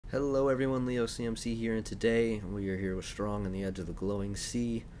Hello everyone, Leo CMC here, and today we are here with Strong on the edge of the glowing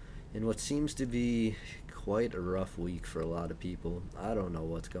sea in what seems to be quite a rough week for a lot of people. I don't know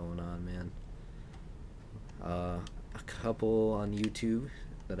what's going on, man. A couple on YouTube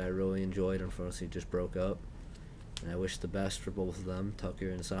that I really enjoyed unfortunately just broke up, and I wish the best for both of them, Tucker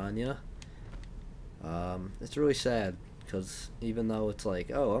and Sonya. It's really sad because even though it's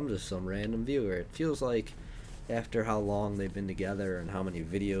like, oh, I'm just some random viewer, it feels like after how long they've been together and how many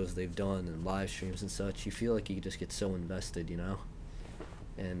videos they've done and live streams and such, you feel like you just get so invested, you know?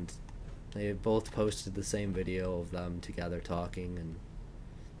 And they both posted the same video of them together talking, and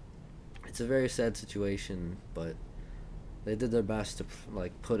it's a very sad situation, but they did their best to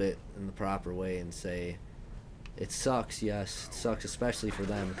like put it in the proper way and say it sucks. Yes, it sucks, especially for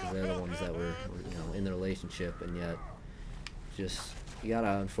them because they're the ones that were in the relationship, and yet just you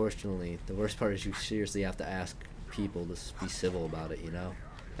gotta, unfortunately, the worst part is you seriously have to ask people to be civil about it, you know?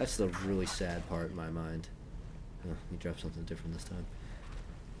 That's the really sad part in my mind. Oh, he dropped something different this time.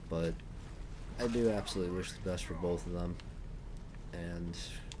 But I do absolutely wish the best for both of them. And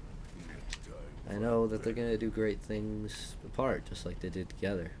I know that they're gonna do great things apart, just like they did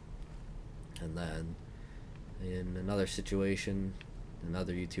together. And then, in another situation,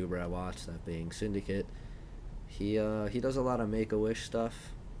 another YouTuber I watched, that being Syndicate, he does a lot of Make-A-Wish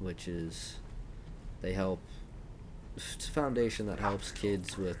stuff, which is they help. It's a foundation that helps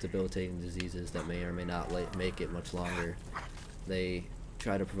kids with debilitating diseases that may or may not make it much longer. They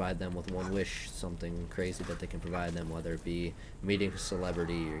try to provide them with one wish, something crazy that they can provide them, whether it be meeting a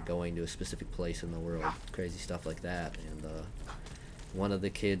celebrity or going to a specific place in the world, crazy stuff like that. And one of the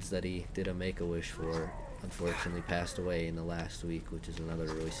kids that he did a Make-A-Wish for unfortunately passed away in the last week, which is another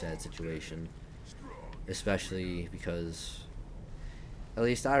really sad situation. Especially because, at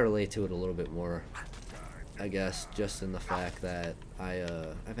least I relate to it a little bit more, I guess, just in the fact that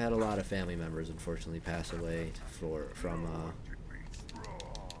I've had a lot of family members unfortunately pass away from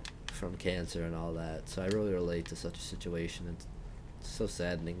cancer and all that, so I really relate to such a situation. It's so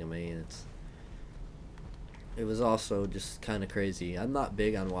saddening to me, and it was also just kind of crazy. I'm not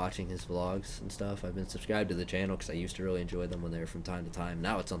big on watching his vlogs and stuff. I've been subscribed to the channel because I used to really enjoy them when they were from time to time.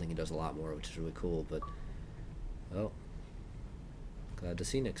 Now it's something he does a lot more, which is really cool, but, well, glad to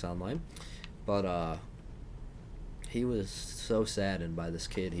see Nick's online. But, he was so saddened by this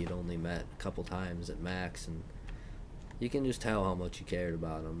kid he'd only met a couple times at Max, and you can just tell how much he cared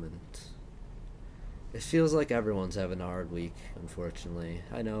about him, and it feels like everyone's having a hard week, unfortunately.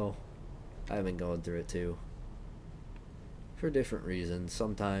 I know I've been going through it too, for different reasons.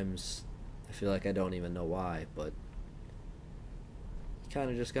 Sometimes I feel like I don't even know why, but you kind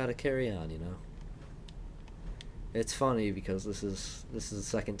of just gotta carry on, you know? It's funny because this is the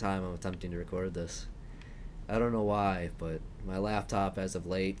second time I'm attempting to record this. I don't know why, but my laptop as of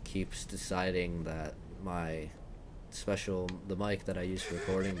late keeps deciding that the mic that I use for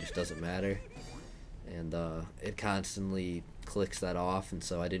recording just doesn't matter, and it constantly clicks that off, and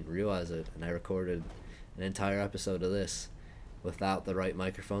so I didn't realize it, and I recorded an entire episode of this without the right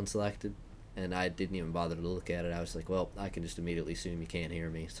microphone selected, and I didn't even bother to look at it. I was like, well, I can just immediately assume you can't hear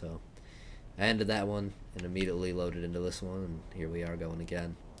me, so I ended that one and immediately loaded into this one, and here we are going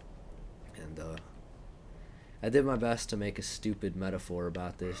again. And I did my best to make a stupid metaphor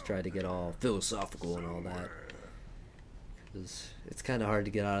about this, try to get all philosophical and all that, because it's kind of hard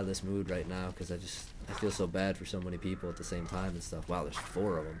to get out of this mood right now, because I feel so bad for so many people at the same time and stuff. Wow, there's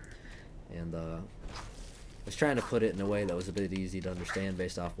 4 of them. And I was trying to put it in a way that was a bit easy to understand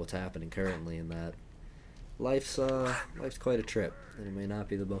based off what's happening currently, and that life's quite a trip, and it may not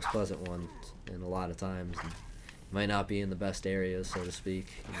be the most pleasant one in a lot of times, and it might not be in the best areas, so to speak,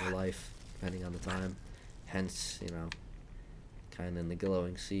 in your life, depending on the time. Hence, kind of in the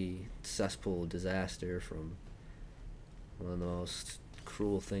glowing sea, cesspool disaster from one of the most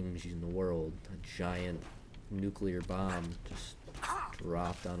cruel things in the world, a giant nuclear bomb just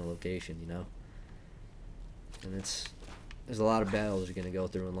dropped on a location, you know? And there's a lot of battles you're going to go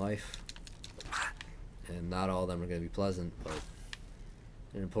through in life, and not all of them are going to be pleasant, but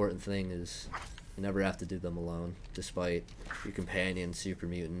an important thing is you never have to do them alone, despite your companion, super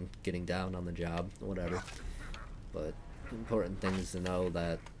mutant, getting down on the job, whatever. But the important thing is to know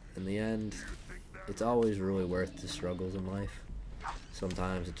that in the end, it's always really worth the struggles in life.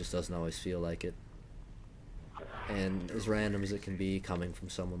 Sometimes it just doesn't always feel like it. And as random as it can be coming from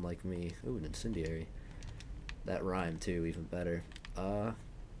someone like me, ooh, an incendiary. That rhymed too, even better.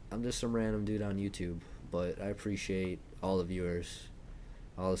 I'm just some random dude on YouTube, but I appreciate all the viewers,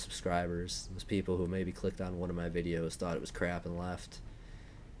 all the subscribers, those people who maybe clicked on one of my videos, thought it was crap and left.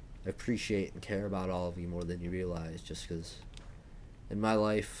 I appreciate and care about all of you more than you realize, just because in my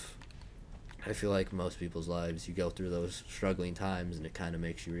life, I feel like most people's lives, you go through those struggling times and it kind of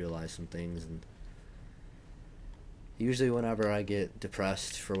makes you realize some things. And usually whenever I get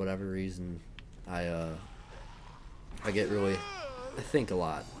depressed for whatever reason, I think a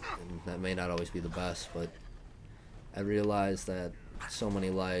lot, and that may not always be the best, but I realize that so many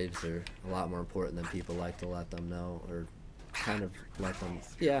lives are a lot more important than people like to let them know, or kind of let them,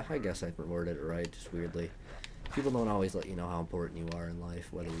 yeah, I guess I worded it right, just weirdly. People don't always let you know how important you are in life,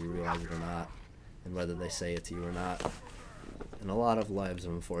 whether you realize it or not, and whether they say it to you or not. And a lot of lives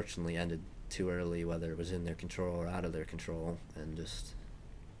have unfortunately ended too early, whether it was in their control or out of their control, and just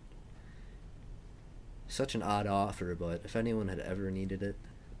such an odd offer. But if anyone had ever needed it,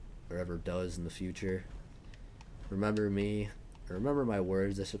 or ever does in the future, remember me, or remember my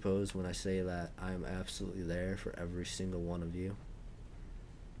words, I suppose, when I say that I am absolutely there for every single one of you.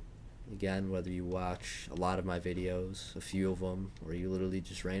 Again, whether you watch a lot of my videos, a few of them, or you literally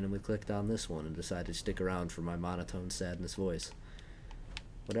just randomly clicked on this one and decided to stick around for my monotone sadness voice.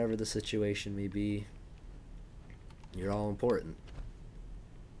 Whatever the situation may be, you're all important.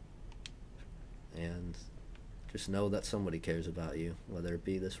 And just know that somebody cares about you, whether it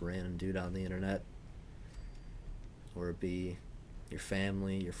be this random dude on the internet, or it be your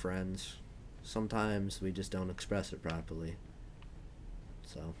family, your friends. Sometimes we just don't express it properly.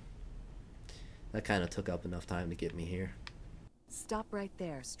 So that kind of took up enough time to get me here. Stop right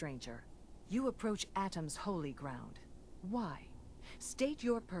there, stranger. You approach Atom's holy ground. Why? State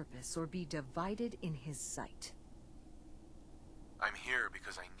your purpose or be divided in his sight. I'm here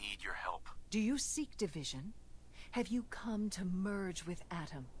because I need your help. Do you seek division? Have you come to merge with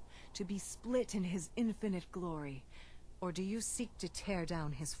Atom, to be split in his infinite glory? Or do you seek to tear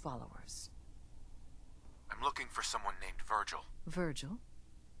down his followers? I'm looking for someone named Virgil. Virgil?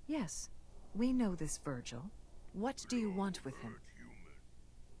 Yes, we know this Virgil. What do you want with him?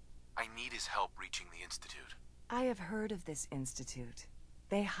 I need his help reaching the Institute. I have heard of this Institute.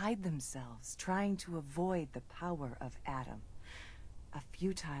 They hide themselves, trying to avoid the power of Atom. A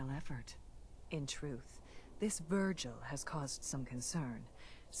futile effort. In truth, this Virgil has caused some concern.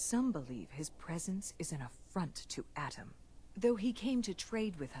 Some believe his presence is an affront to Atom. Though he came to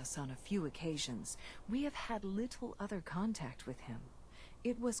trade with us on a few occasions, we have had little other contact with him.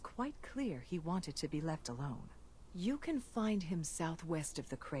 It was quite clear he wanted to be left alone. You can find him southwest of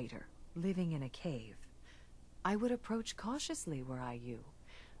the crater, living in a cave. I would approach cautiously were I you.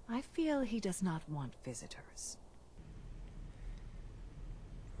 I feel he does not want visitors.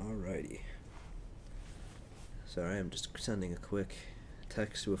 Alrighty. Sorry, I'm just sending a quick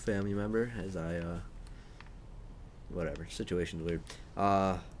text to a family member as I, whatever, situation's weird.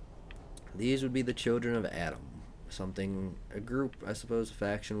 These would be the Children of Atom. Something, a group, I suppose, a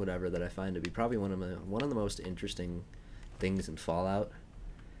faction, whatever, that I find to be probably one of the most interesting things in Fallout.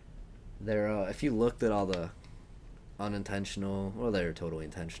 They're, if you looked at all the unintentional, well, they're totally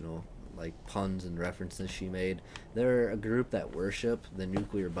intentional, like puns and references she made, they're a group that worship the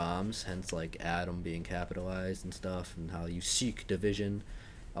nuclear bombs, hence like Atom being capitalized and stuff, and how you seek division,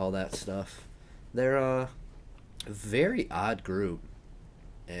 all that stuff. They're a very odd group,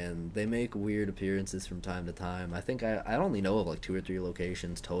 and they make weird appearances from time to time. I think I only know of like 2 or 3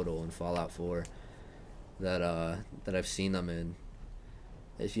 locations total in Fallout 4 that that I've seen them in.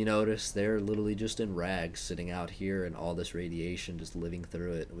 If you notice, they're literally just in rags sitting out here and all this radiation just living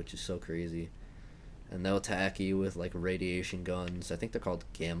through it, which is so crazy. And they'll attack you with like radiation guns. I think they're called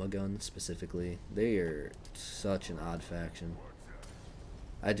gamma guns specifically. They are such an odd faction.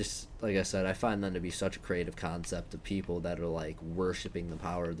 I just, like I said, I find them to be such a creative concept of people that are like worshipping the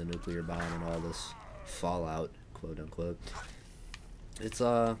power of the nuclear bomb and all this fallout, quote unquote. It's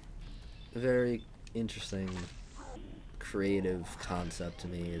a very interesting, creative concept to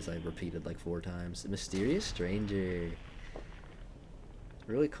me, as I repeated like 4 times. Mysterious Stranger.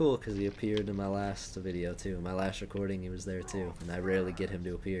 Really cool because he appeared in my last video too. My last recording he was there too, and I rarely get him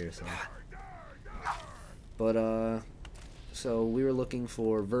to appear, so. But so we were looking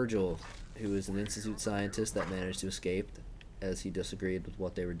for Virgil, who is an Institute scientist that managed to escape as he disagreed with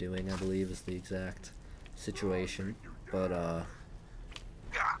what they were doing, I believe is the exact situation. But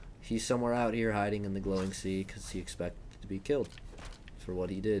he's somewhere out here hiding in the glowing sea because he expected to be killed for what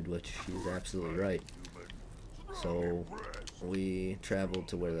he did, which he's absolutely right. So we traveled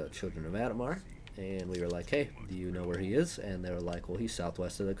to where the Children of Atom are, and we were like, hey, do you know where he is? And they were like, well, he's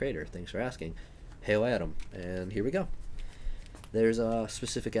southwest of the crater. Thanks for asking. Hail Atom. And here we go. There's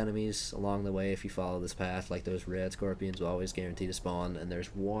specific enemies along the way if you follow this path, like those red scorpions will always guarantee to spawn, and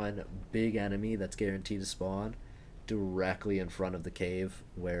there's one big enemy that's guaranteed to spawn directly in front of the cave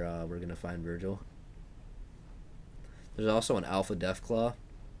where we're going to find Virgil. There's also an Alpha Deathclaw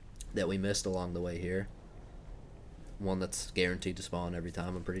that we missed along the way here. One that's guaranteed to spawn every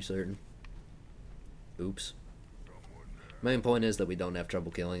time, I'm pretty certain. Oops. Main point is that we don't have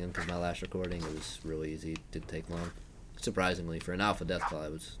trouble killing him, because my last recording, it was really easy. It didn't take long. Surprisingly, for an Alpha Deathclaw,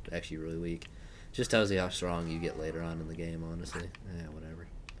 it was actually really weak. Just tells you how strong you get later on in the game, honestly. Yeah, whatever.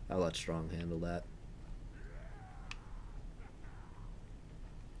 I'll let Strong handle that.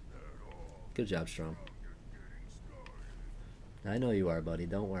 Good job, Strong. I know you are, buddy.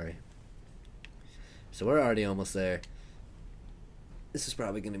 Don't worry. So we're already almost there. This is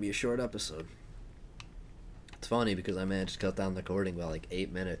probably going to be a short episode. It's funny because I managed to cut down the recording by like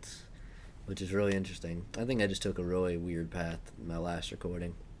 8 minutes, which is really interesting. I think I just took a really weird path in my last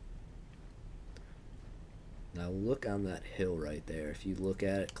recording. Now look on that hill right there. If you look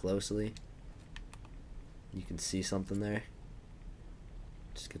at it closely, you can see something there.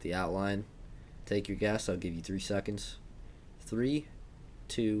 Just get the outline. Take your guess. I'll give you 3 seconds. 3,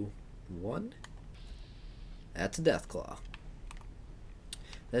 2, 1. That's a Deathclaw.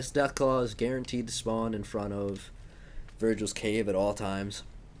 This Deathclaw is guaranteed to spawn in front of Virgil's cave at all times.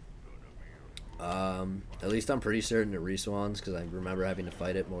 At least I'm pretty certain it respawns, because I remember having to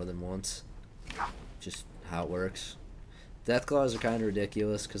fight it more than once. Just how it works. Deathclaws are kind of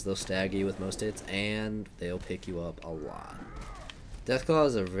ridiculous, because they'll stagger you with most hits, and they'll pick you up a lot.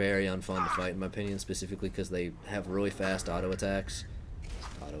 Deathclaws are very unfun to fight, in my opinion, specifically because they have really fast auto attacks.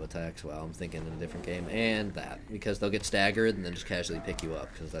 Well, I'm thinking in a different game. And that, because they'll get staggered and then just casually pick you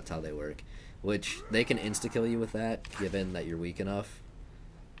up, because that's how they work. Which, they can insta-kill you with that, given that you're weak enough.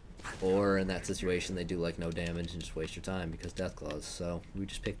 Or, in that situation, they do like no damage and just waste your time, because Deathclaws. So, we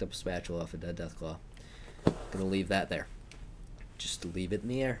just picked up a spatula off a dead Deathclaw. Gonna leave that there. Just leave it in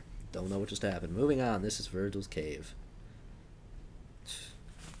the air. Don't know what just happened. Moving on, this is Virgil's cave.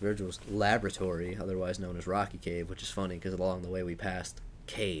 Virgil's laboratory, otherwise known as Rocky Cave, which is funny because along the way we passed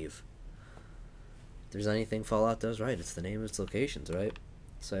Cave. If there's anything Fallout does right, it's the name of its locations, right?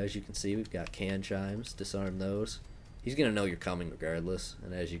 So as you can see, we've got can chimes. Disarm those. He's going to know you're coming regardless.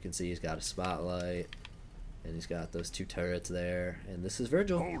 And as you can see, he's got a spotlight. And he's got those 2 turrets there. And this is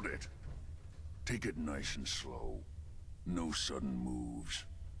Virgil. Hold it. Take it nice and slow. No sudden moves.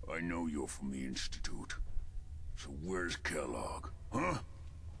 I know you're from the Institute. So where's Kellogg, huh?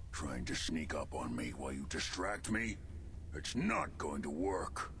 Trying to sneak up on me while you distract me? It's not going to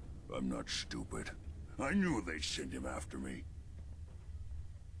work. I'm not stupid. I knew they'd send him after me.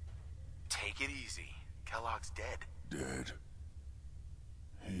 Take it easy. Kellogg's dead. Dead?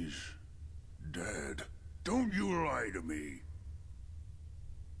 He's dead. Don't you lie to me.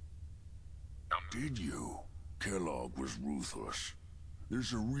 Did you? Kellogg was ruthless.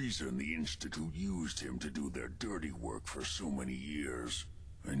 There's a reason the Institute used him to do their dirty work for so many years.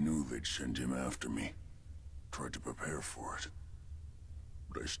 I knew they'd send him after me. Tried to prepare for it.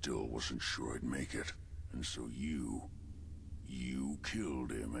 But I still wasn't sure I'd make it. And so you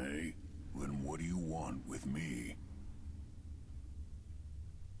killed him, eh? Then what do you want with me?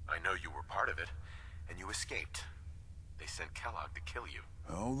 I know you were part of it, and you escaped. They sent Kellogg to kill you.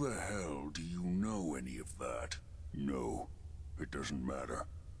 How the hell do you know any of that? No, it doesn't matter.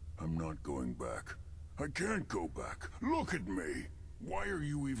 I'm not going back. I can't go back. Look at me. Why are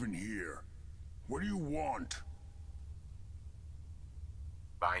you even here? What do you want?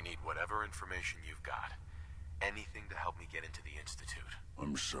 I need whatever information you've got. Anything to help me get into the Institute.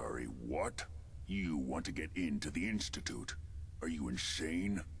 I'm sorry, what? You want to get into the Institute? Are you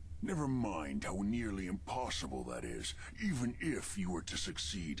insane? Never mind how nearly impossible that is. Even if you were to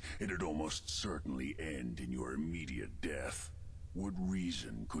succeed, it'd almost certainly end in your immediate death. What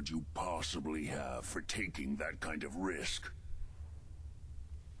reason could you possibly have for taking that kind of risk?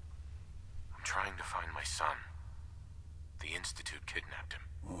 I'm trying to find my son. The Institute kidnapped him.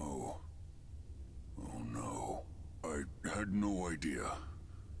 Oh. Oh no. I had no idea.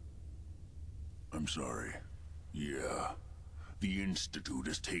 I'm sorry. Yeah. The Institute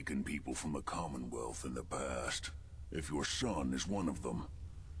has taken people from the Commonwealth in the past. If your son is one of them,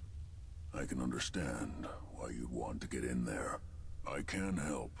 I can understand why you'd want to get in there. I can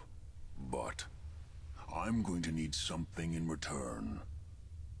help, but I'm going to need something in return.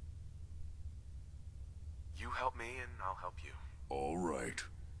 You help me and I'll help you. All right.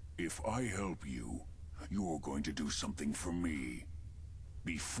 If I help you, you're going to do something for me.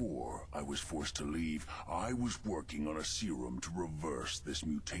 Before I was forced to leave, I was working on a serum to reverse this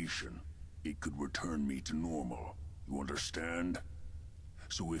mutation. It could return me to normal. You understand?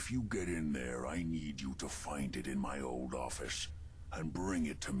 So if you get in there, I need you to find it in my old office and bring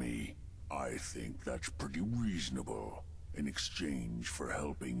it to me. I think that's pretty reasonable in exchange for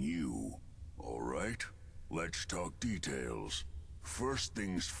helping you. All right? Let's talk details. First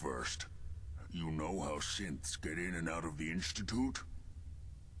things first. You know how synths get in and out of the Institute?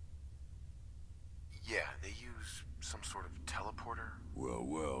 Yeah, they use some sort of teleporter. Well,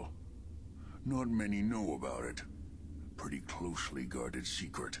 well. Not many know about it. Pretty closely guarded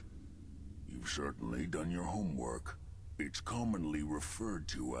secret. You've certainly done your homework. It's commonly referred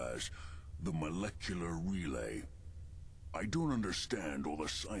to as the molecular relay. I don't understand all the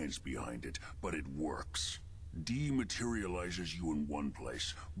science behind it, but it works. Dematerializes you in one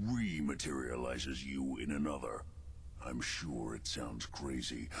place, rematerializes you in another. I'm sure it sounds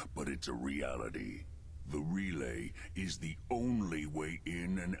crazy, but it's a reality. The relay is the only way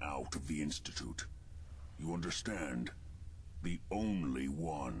in and out of the Institute. You understand? The only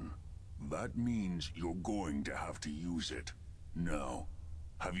one. That means you're going to have to use it. Now,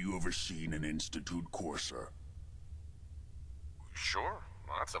 have you ever seen an Institute courser? Sure,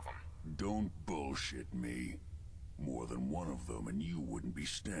 lots of them. Don't bullshit me. More than one of them and you wouldn't be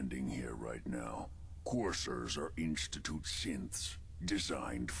standing here right now. Coursers are Institute synths,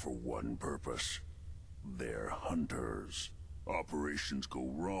 designed for one purpose. They're hunters. Operations go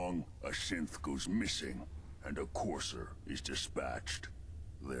wrong, a synth goes missing, and a courser is dispatched.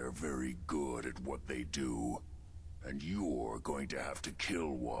 They're very good at what they do, and you're going to have to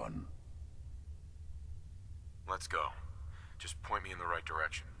kill one. Let's go. Just point me in the right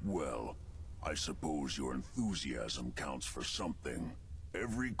direction. Well, I suppose your enthusiasm counts for something.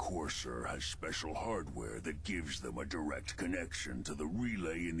 Every courser has special hardware that gives them a direct connection to the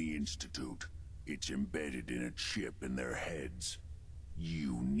relay in the Institute. It's embedded in a chip in their heads.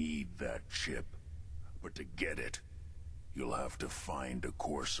 You need that chip. But to get it, you'll have to find a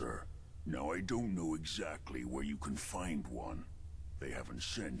courser. Now, I don't know exactly where you can find one. They haven't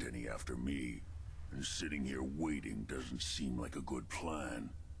sent any after me. And sitting here waiting doesn't seem like a good plan.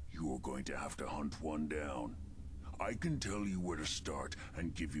 You're going to have to hunt one down. I can tell you where to start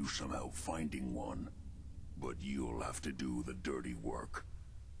and give you some help finding one. But you'll have to do the dirty work.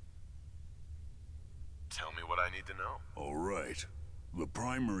 Tell me what I need to know. All right. The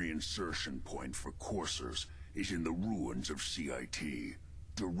primary insertion point for coursers is in the ruins of CIT,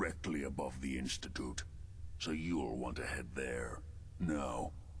 directly above the Institute. So you'll want to head there.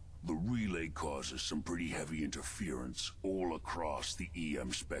 Now, the relay causes some pretty heavy interference all across the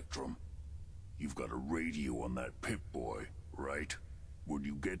EM spectrum. You've got a radio on that Pip-Boy, right? When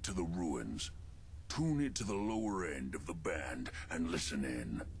you get to the ruins, tune it to the lower end of the band and listen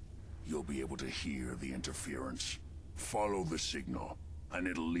in. You'll be able to hear the interference. Follow the signal, and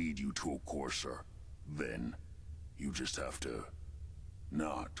it'll lead you to a courser. Then, you just have to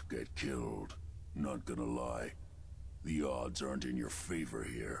not get killed. Not gonna lie, the odds aren't in your favor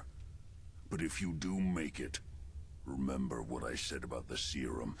here. But if you do make it, remember what I said about the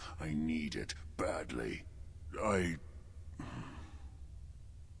serum. I need it badly. I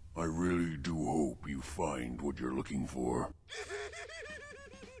really do hope you find what you're looking for.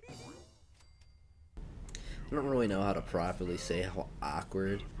 I don't really know how to properly say how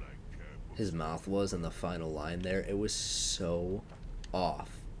awkward his mouth was in the final line there. It was so off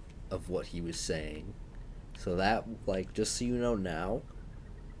of what he was saying. So that, like, just so you know now,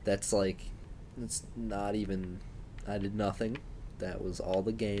 that's like, it's not even, I did nothing. That was all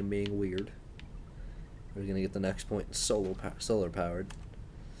the game being weird. We're gonna get the next point solar powered.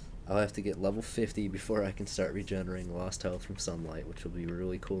 I'll have to get level 50 before I can start regenerating lost health from sunlight, which will be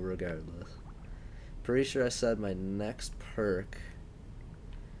really cool regardless. Pretty sure I said my next perk,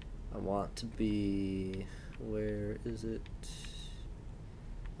 I want to be, where is it?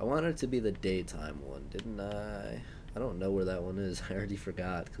 I wanted it to be the daytime one, didn't I? I don't know where that one is. I already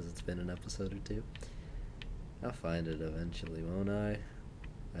forgot because it's been an episode or two. I'll find it eventually, won't I?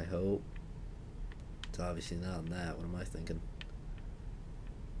 I hope. It's obviously not in that. What am I thinking?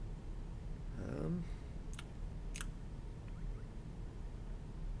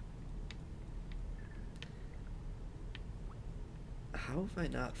 How have I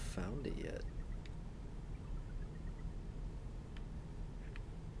not found it yet?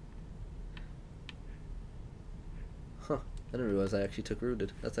 Huh. I didn't realize I actually took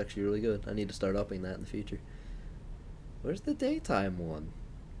Rooted. That's actually really good. I need to start upping that in the future. Where's the daytime one?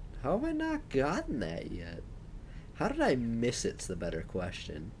 How have I not gotten that yet? How did I miss it's the better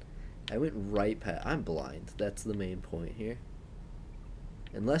question. I went right past. I'm blind. That's the main point here.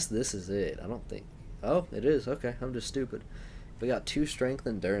 Unless this is it. I don't think. Oh, it is. Okay, I'm just stupid. We got 2 strength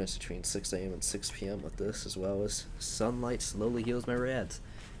and endurance between 6 AM and 6 PM with this, as well as sunlight slowly heals my rads.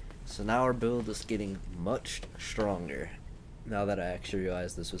 So now our build is getting much stronger. Now that I actually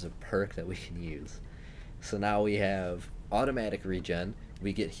realized this was a perk that we can use. So now we have automatic regen,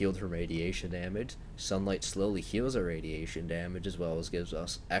 We get healed from radiation damage. Sunlight slowly heals our radiation damage, as well as gives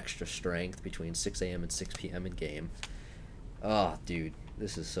us extra strength between 6 a.m. and 6 p.m. in game. Oh, dude,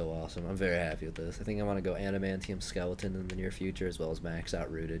 this is so awesome. I'm very happy with this. I think I want to go Adamantium Skeleton in the near future, as well as max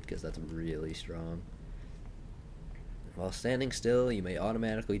out Rooted, because that's really strong. While standing still, you may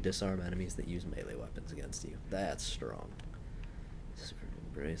automatically disarm enemies that use melee weapons against you. That's strong. Super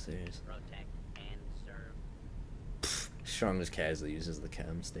Embracers. Protect and serve. Strong just casually uses the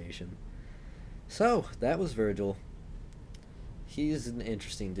chem station. So, that was Virgil. He's an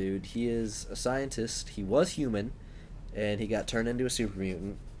interesting dude. He is a scientist. He was human, and he got turned into a super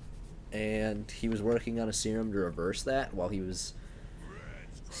mutant. And he was working on a serum to reverse that while he was...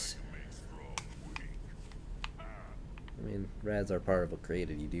 I mean, rads are part of what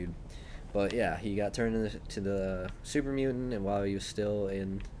created you, dude. But yeah, he got turned into the super mutant, and while he was still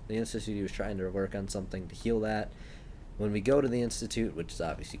in the Institute, he was trying to work on something to heal that. When we go to the Institute, which is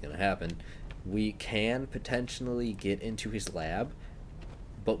obviously going to happen, we can potentially get into his lab,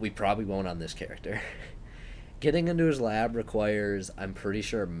 but we probably won't on this character. Getting into his lab requires, I'm pretty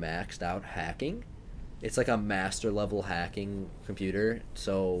sure, maxed out hacking. It's like a master level hacking computer,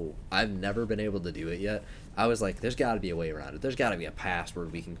 so I've never been able to do it yet. I was like, there's got to be a way around it. There's got to be a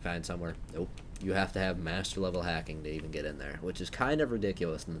password we can find somewhere. Nope. You have to have master level hacking to even get in there, which is kind of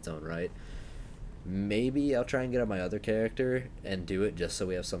ridiculous in its own right. Maybe I'll try and get on my other character and do it just so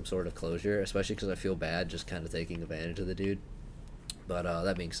we have some sort of closure, especially because I feel bad just kind of taking advantage of the dude. But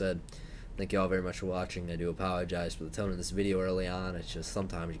that being said, thank you all very much for watching. I do apologize for the tone of this video early on. It's just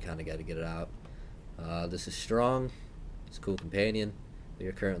sometimes you kind of got to get it out. This is Strong. It's a cool companion. We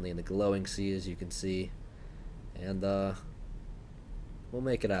are currently in the glowing sea, as you can see. And we'll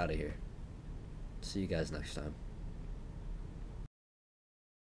make it out of here. See you guys next time.